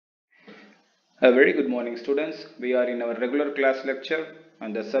A very good morning, students. We are in our regular class lecture,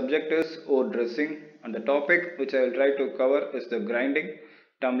 and the subject is ore dressing, and the topic which I will try to cover is the grinding,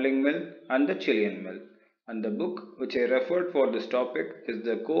 tumbling mill, and the Chillean mill. And the book which I referred for this topic is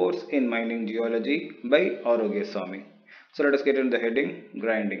the Course in Mining Geology by Arogyasamy. So let us get into the heading,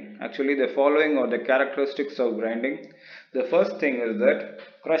 grinding. Actually, the following are the characteristics of grinding. The first thing is that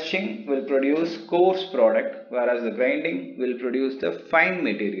crushing will produce coarse product, whereas the grinding will produce the fine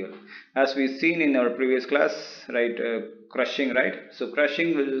material. As we seen in our previous class, right, crushing, right? So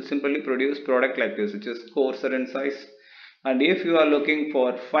crushing will simply produce product like this, which is coarser in size. And if you are looking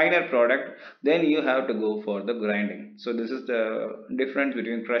for finer product, then you have to go for the grinding. So this is the difference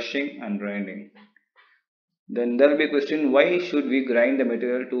between crushing and grinding. Then there will be a question, why should we grind the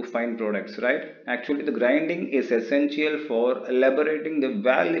material to fine products, right? Actually, the grinding is essential for elaborating the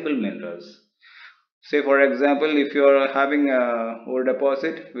valuable minerals. Say for example, if you are having a ore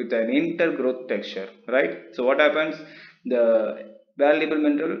deposit with an intergrowth texture, right? So what happens? The valuable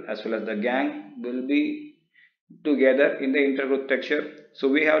mineral as well as the gangue will be together in the intergrowth texture. So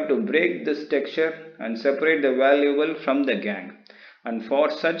we have to break this texture and separate the valuable from the gangue. And for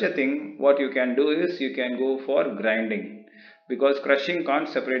such a thing, what you can do is you can go for grinding, because crushing can't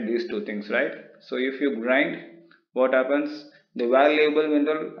separate these two things, right? So if you grind, what happens? The valuable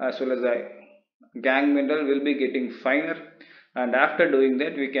mineral as well as the gangue mineral will be getting finer, and after doing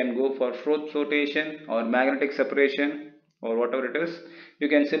that we can go for flotation or magnetic separation or whatever it is. You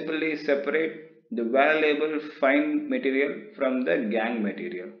can simply separate the valuable fine material from the gangue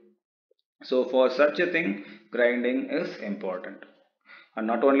material. So for such a thing, grinding is important. And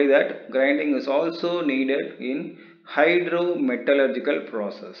not only that, grinding is also needed in hydrometallurgical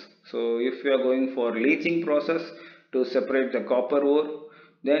process. So if you are going for leaching process to separate the copper ore,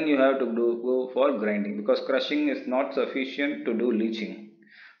 then you have to go for grinding, because crushing is not sufficient to do leaching.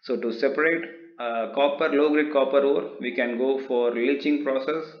 So to separate copper, low grade copper ore, we can go for leaching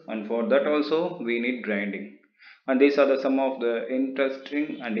process, and for that also we need grinding. And these are some of the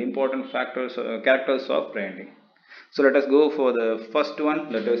interesting and important factors, characters of grinding. So let us go for the first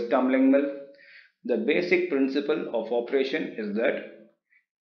one, that is tumbling mill. The basic principle of operation is that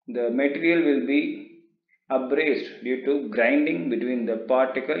the material will be abrased due to grinding between the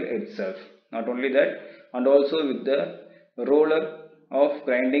particle itself. Not only that, and also with the roller of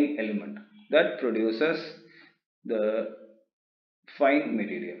grinding element that produces the fine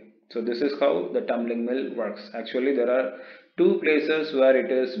material. So this is how the tumbling mill works. Actually, there are two places where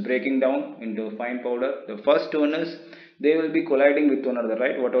it is breaking down into fine powder. The first one is they will be colliding with one another,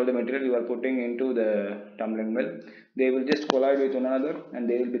 right? Whatever the material you are putting into the tumbling mill, they will just collide with one another and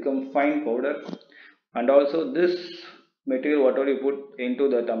they will become fine powder. And also this material, whatever you put into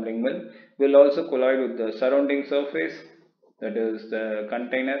the tumbling mill, will also collide with the surrounding surface, that is the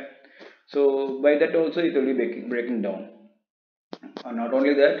container. So by that also it will be breaking down. And not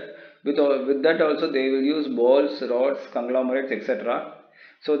only that, with that also they will use balls, rods, conglomerates, etc.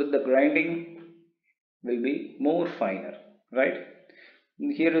 so that the grinding will be more finer, right?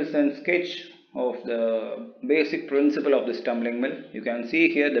 Here is a sketch of the basic principle of this tumbling mill. You can see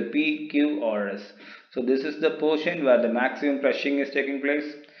here the PQRS. So this is the portion where the maximum crushing is taking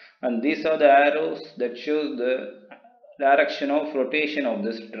place, and these are the arrows that shows the direction of rotation of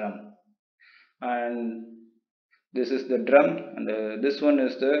this drum. And this is the drum, and this one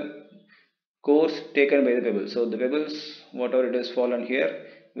is the course taken by the pebbles. So the pebbles, whatever it is fallen here,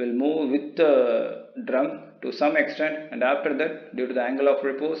 will move with the drum to some extent, and after that, due to the angle of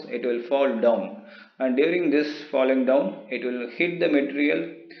repose, it will fall down. And during this falling down, it will hit the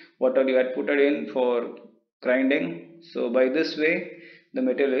material whatever you had put it in for grinding. So by this way, the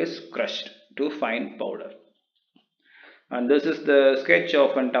material is crushed to fine powder. And this is the sketch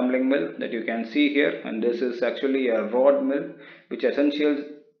of a tumbling mill that you can see here, and this is actually a rod mill, which essential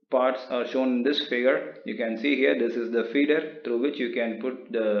parts are shown in this figure. You can see here, this is the feeder through which you can put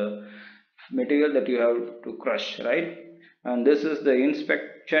the material that you have to crush, right? And this is the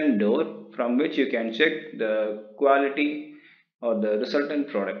inspection door from which you can check the quality or the resultant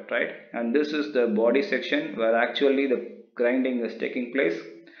product, right? And this is the body section where actually the grinding is taking place,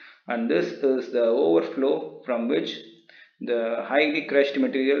 and this is the overflow from which the highly crushed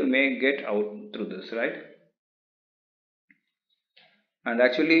material may get out through this, right? And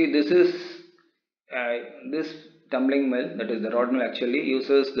actually uh, this tumbling mill, that is the rod mill, actually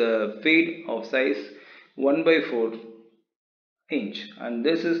uses the feed of size 1 by 4 inch, and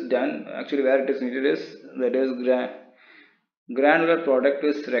this is done actually where it is needed is, that is granular product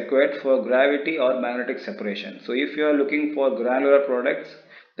is required for gravity or magnetic separation. So if you are looking for granular products,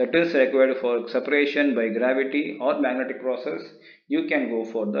 that is required for separation by gravity or magnetic process, you can go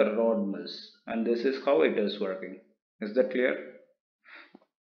for the rod mills, and this is how it is working. Is that clear?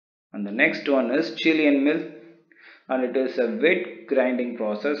 And the next one is Chillean Mill, and it is a wet grinding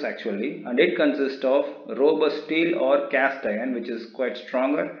process actually, and it consists of robust steel or cast iron which is quite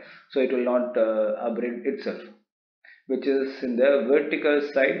stronger, so it will not abrade itself, which is in the vertical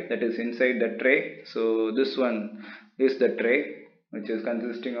side, that is inside the tray. So this one is the tray which is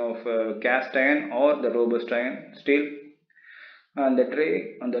consisting of cast iron or the robust iron steel, and the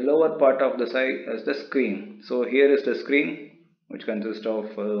tray on the lower part of the side is the screen. So here is the screen which consists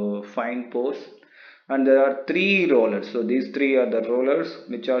of fine pores, and there are three rollers. So these three are the rollers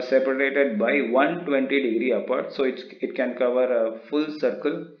which are separated by 120 degree apart, so it can cover a full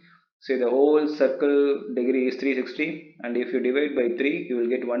circle. Say the whole circle degree is 360, and if you divide by 3 you will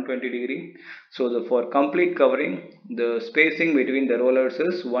get 120 degree. So for complete covering, the spacing between the rollers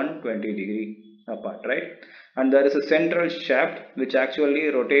is 120 degree apart, right? And there is a central shaft which actually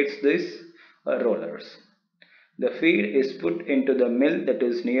rotates these rollers. The feed is put into the mill that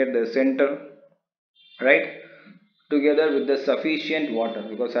is near the center, right, together with the sufficient water,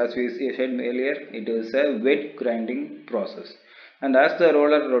 because as we said earlier, it is a wet grinding process. And as the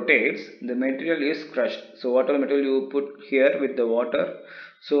roller rotates, the material is crushed. So whatever material you put here with the water,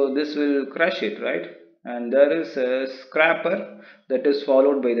 so this will crush it, right? And there is a scraper that is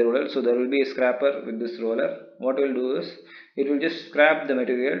followed by the roller. So there will be a scraper with this roller. What it will do is it will just scrap the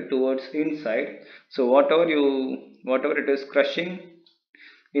material towards inside. So whatever it is crushing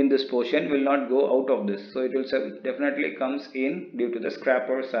in this portion will not go out of this, so it will definitely comes in due to the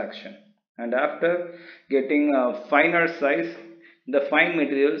scrapper's action. And after getting a finer size, the fine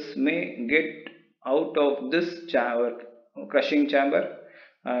materials may get out of this chamber, crushing chamber,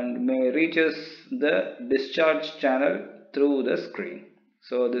 and may reaches the discharge channel through the screen.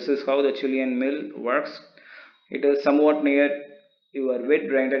 So this is how the Chillean mill works. It is somewhat near your wet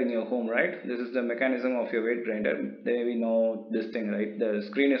grinder in your home, right? This is the mechanism of your wet grinder. There we know this thing, right? The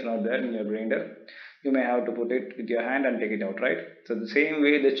screen is not there in your grinder. You may have to put it with your hand and take it out, right? So the same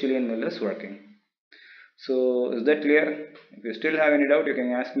way the Chillean mill is working. So is that clear? If you still have any doubt, you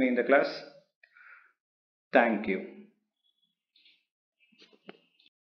can ask me in the class. Thank you.